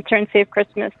Pole and in turn save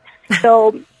Christmas.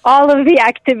 So all of the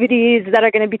activities that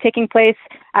are going to be taking place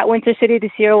at Winter City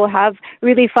this year will have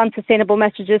really fun, sustainable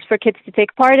messages for kids to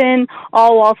take part in,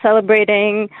 all while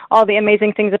celebrating all the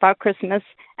amazing things about Christmas.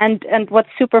 And what's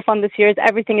super fun this year is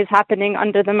everything is happening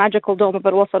under the magical dome of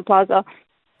Al Wasl Plaza.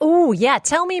 Oh, yeah.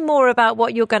 Tell me more about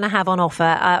what you're going to have on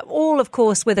offer. All, of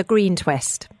course, with a green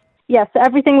twist. Yes,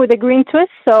 everything with a green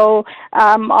twist. So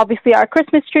obviously our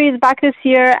Christmas tree is back this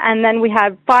year, and then we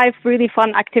have 5 really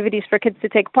fun activities for kids to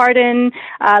take part in.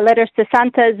 Letters to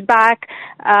Santa is back.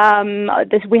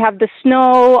 We have the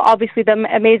snow, obviously the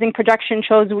amazing projection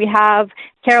shows we have.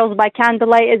 Carols by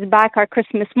Candlelight is back, our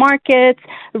Christmas markets,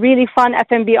 really fun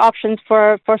F&B options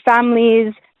for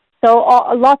families. So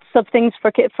lots of things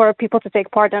for people to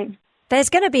take part in. There's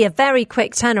going to be a very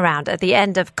quick turnaround at the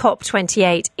end of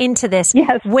COP28 into this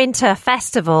winter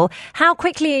festival. How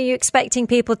quickly are you expecting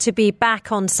people to be back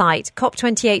on site?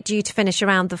 COP28 due to finish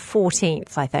around the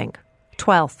 14th, I think.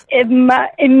 12th.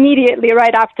 Immediately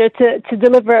right after to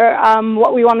deliver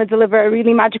what we want to deliver, a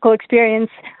really magical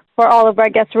experience for all of our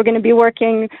guests. We're going to be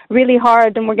working really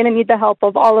hard, and we're going to need the help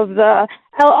of all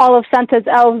of Santa's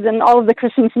elves and all of the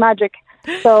Christmas magic.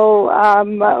 So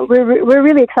we're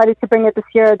really excited to bring it this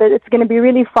year. It's going to be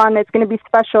really fun. It's going to be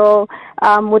special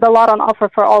with a lot on offer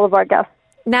for all of our guests.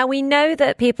 Now, we know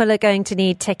that people are going to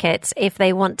need tickets if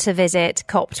they want to visit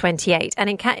COP28.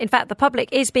 And in fact, the public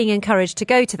is being encouraged to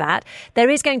go to that. There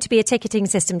is going to be a ticketing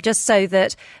system just so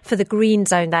that, for the green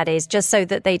zone, that is, just so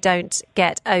that they don't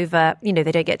get over, they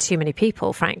don't get too many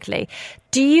people, frankly.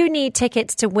 Do you need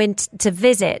tickets to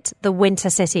visit the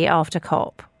Winter City after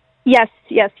COP? Yes,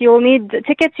 you will need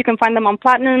tickets. You can find them on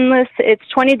Platinum List. It's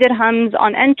 20 dirhams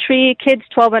on entry. Kids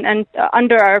 12 and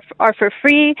under are for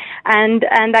free, and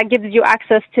that gives you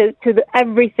access to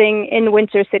everything in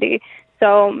Winter City.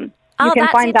 So you can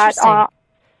find that.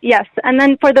 Yes, and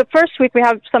then for the first week we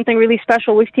have something really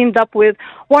special. We've teamed up with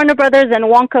Warner Brothers and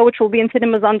Wonka, which will be in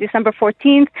cinemas on December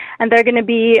 14th, and they're going to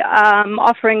be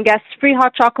offering guests free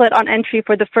hot chocolate on entry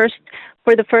for the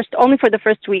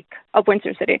first week of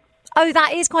Winter City. Oh,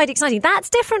 that is quite exciting. That's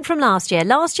different from last year.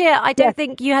 Last year, I don't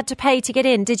think you had to pay to get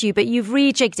in, did you? But you've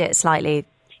rejigged it slightly.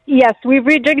 Yes, we've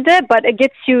rejigged it, but it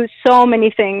gets you so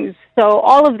many things. So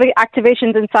all of the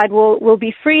activations inside will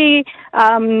be free.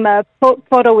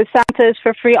 Photo with Santa is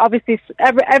for free. Obviously,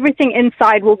 everything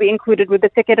inside will be included with the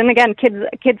ticket. And again,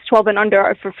 kids 12 and under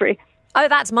are for free. Oh,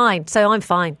 that's mine. So I'm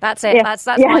fine. That's it. That's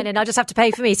mine, and I just have to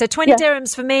pay for me. So 20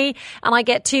 dirhams for me, and I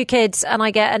get 2 kids, and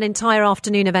I get an entire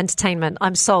afternoon of entertainment.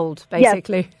 I'm sold,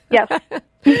 basically. Yes.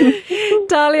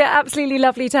 Dalia, absolutely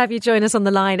lovely to have you join us on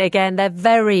the line again. They're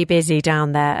very busy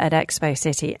down there at Expo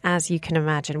City, as you can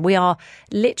imagine. We are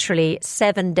literally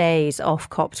 7 days off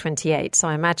COP28, so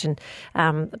I imagine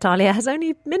Dalia has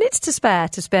only minutes to spare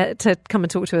to come and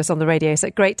talk to us on the radio.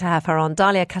 So great to have her on.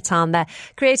 Dalia Katan, there,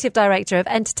 Creative Director of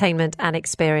Entertainment and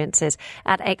Experiences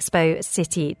at Expo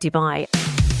City, Dubai.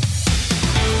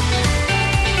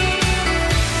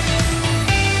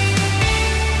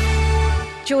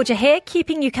 Georgia here,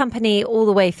 keeping you company all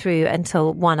the way through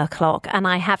until 1 o'clock. And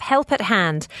I have help at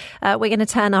hand. We're going to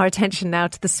turn our attention now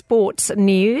to the sports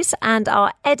news. And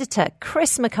our editor,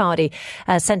 Chris McCarty,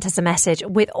 sent us a message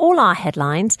with all our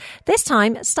headlines, this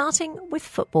time starting with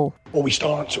football. Well, we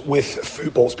start with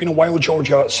football. It's been a while,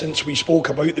 Georgia, since we spoke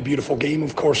about the beautiful game.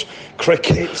 Of course,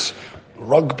 cricket,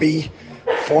 rugby,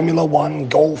 Formula One,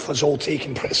 golf has all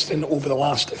taken precedent over the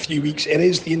last few weeks. It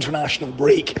is the international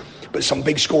break, but some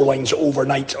big scorelines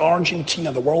overnight.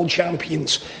 Argentina, the world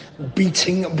champions,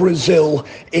 beating Brazil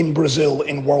in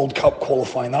World Cup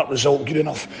qualifying. That result good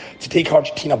enough to take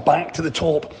Argentina back to the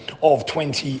top of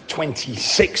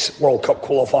 2026 World Cup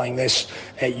qualifying. This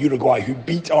Uruguay, who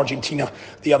beat Argentina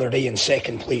the other day in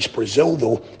second place. Brazil,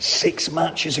 though, 6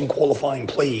 matches in qualifying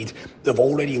played. They've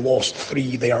already lost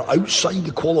 3. They are outside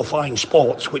the qualifying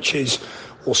spots, which is,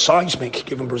 well, seismic,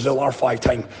 given Brazil are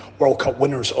 5-time World Cup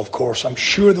winners, of course. I'm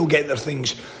sure they'll get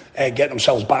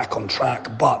themselves back on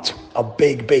track, but a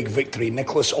big victory.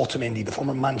 Nicolas Otamendi, the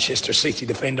former Manchester City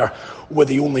defender, with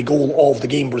the only goal of the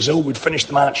game. Brazil would finish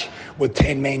the match with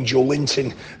 10 men. Joe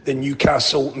Linton, the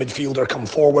Newcastle midfielder, come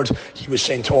forward. He was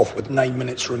sent off with 9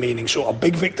 minutes remaining. So a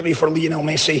big victory for Lionel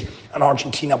Messi and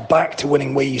Argentina, back to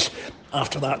winning ways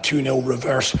after that 2-0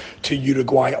 reverse to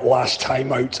Uruguay last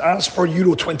time out. As for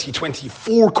Euro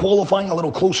 2024 qualifying, a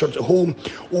little closer to home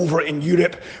over in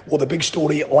Europe, well, the big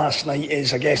story last night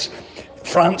is, I guess,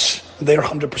 France, their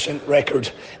 100%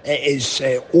 record is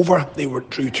over. They were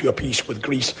drew to a piece with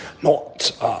Greece.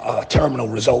 Not a terminal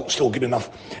result, still good enough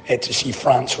to see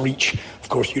France reach, of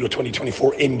course, Euro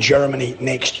 2024 in Germany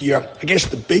next year. I guess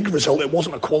the big result, it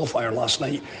wasn't a qualifier last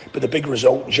night, but the big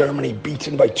result, Germany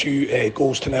beaten by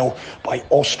 2-0 by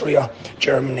Austria.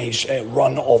 Germany's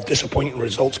run of disappointing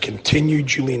results continued.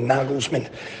 Julian Nagelsmann,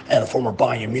 the former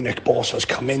Bayern Munich boss, has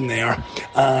come in there,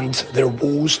 and their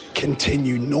woes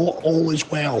continue. Not all is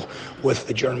well with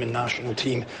the German national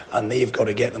team, and they've got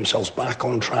to get themselves back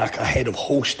on track ahead of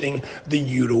hosting the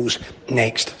Euros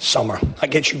next summer. That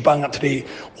gets you bang up to date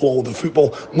with all the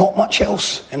football. Not much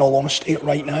else, in all honesty,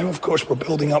 right now. Of course, we're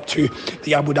building up to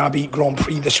the Abu Dhabi Grand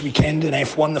Prix this weekend in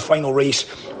F1, the final race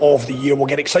of the year. We'll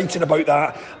get excited about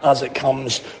that as it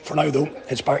comes. For now, though,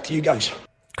 it's back to you guys.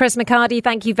 Chris McCarty,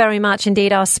 thank you very much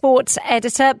indeed. Our sports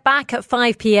editor, back at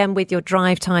 5 p.m. with your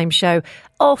drive time show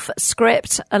off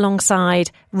script alongside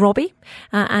Robbie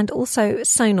and also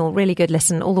Sonal. Really good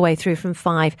listen all the way through from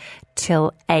 5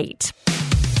 till 8.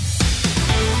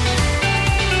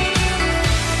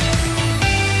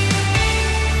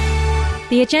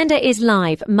 The agenda is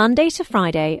live Monday to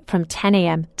Friday from 10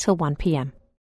 a.m. till 1 p.m.